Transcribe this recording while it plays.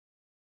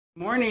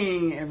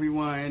Morning,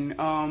 everyone.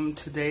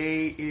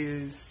 Today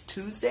is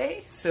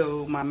Tuesday,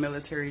 so my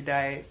military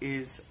diet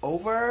is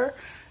over.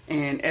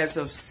 And as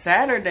of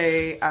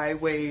Saturday, I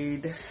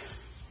weighed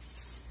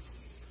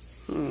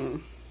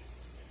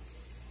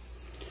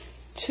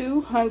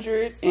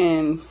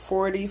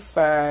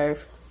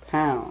 245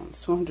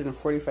 pounds.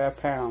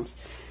 245 pounds.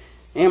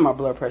 And my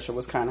blood pressure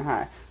was kind of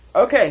high.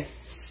 Okay,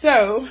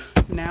 so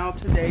now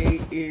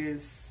today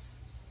is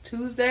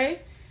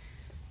Tuesday.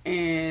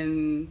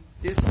 And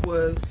this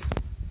was,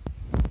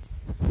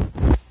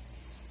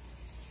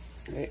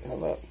 wait,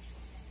 hold up.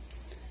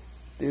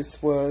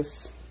 This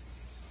was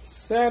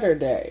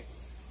Saturday.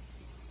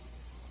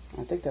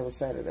 I think that was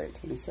Saturday,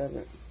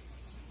 27th,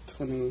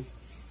 27th,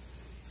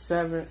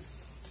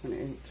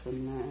 28th,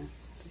 29th,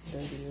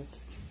 30th.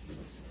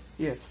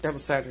 Yeah, that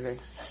was Saturday.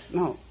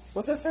 No,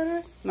 was that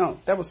Saturday? No,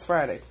 that was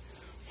Friday.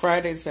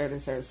 Friday,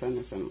 Saturday,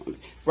 Sunday, Monday.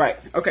 Right,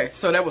 okay,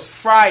 so that was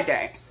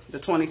Friday, the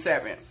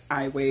 27th.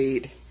 I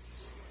weighed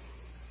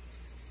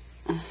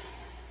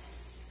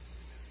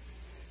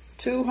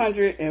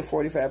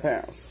 245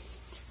 pounds.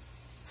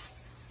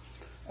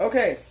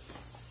 Okay,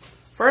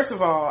 first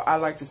of all, I'd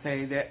like to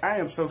say that I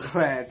am so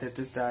glad that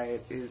this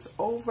diet is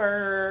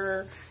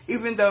over.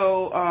 Even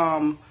though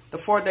the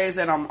 4 days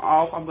that I'm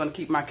off, I'm going to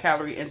keep my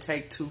calorie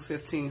intake to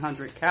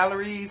 1,500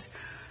 calories.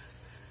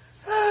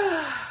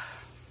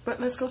 But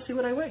let's go see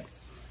what I weigh.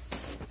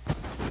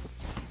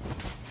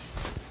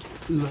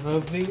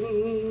 Loving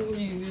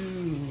you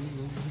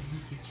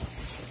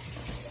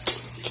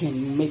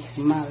can make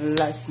my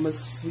life much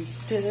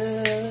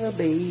sweeter,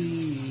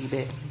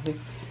 baby.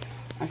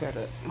 I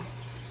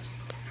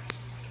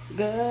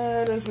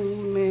gotta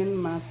zoom in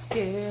my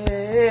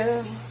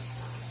scale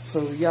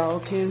so y'all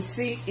can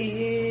see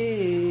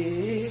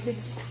it.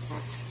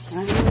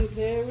 I'm in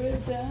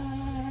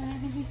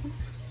paradise.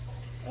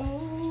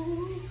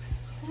 Oh,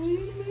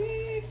 we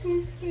make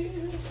me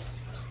feel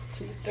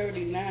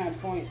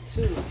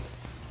 239.2.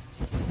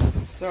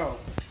 So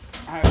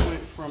I went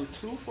from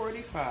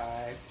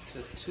 245 to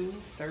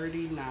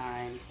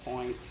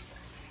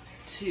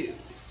 239.2.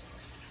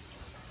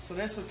 So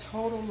that's a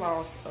total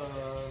loss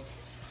of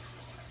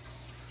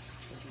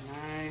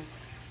 39,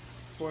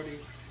 40,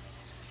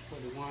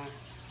 41,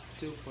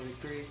 42,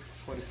 43,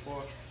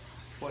 44,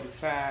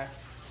 45.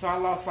 So I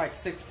lost like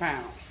 6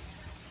 pounds.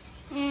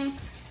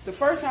 The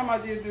first time I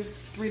did this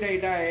 3-day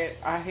diet,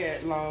 I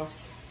had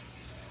lost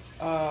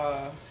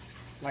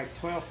like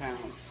 12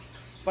 pounds.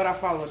 But I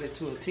followed it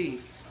to a T.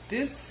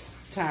 This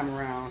time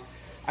around,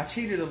 I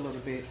cheated a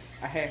little bit.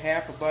 I had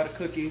half a butter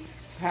cookie,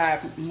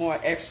 5 more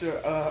extra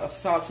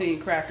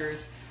saltine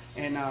crackers,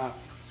 and a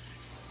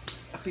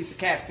piece of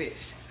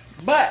catfish.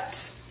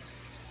 But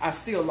I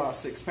still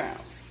lost 6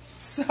 pounds.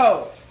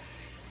 So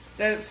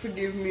that's to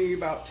give me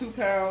about 2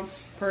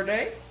 pounds per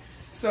day.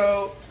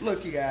 So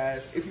look, you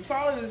guys, if you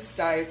follow this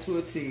diet to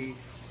a T,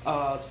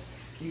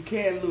 you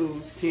can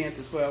lose 10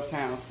 to 12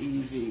 pounds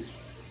easy,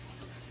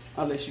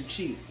 unless you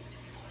cheat,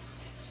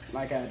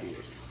 like I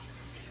did.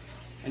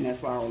 And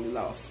that's why I only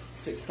lost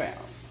 6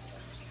 pounds.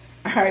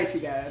 Alright, you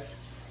guys.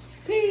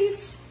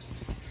 Peace.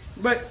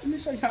 But let me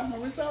show y'all my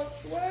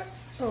results. What?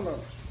 Hold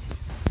on.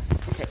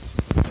 Okay.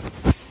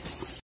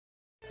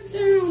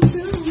 Down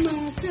to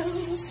my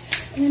toes,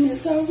 and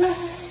it's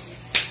alright.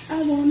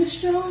 I wanna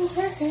show,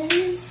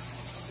 hey,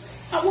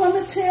 I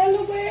wanna tell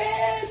the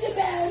world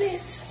about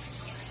it.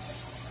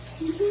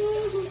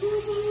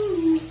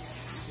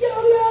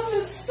 Your love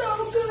is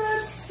so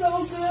good,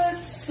 so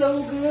good,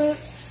 so good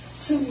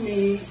to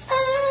me.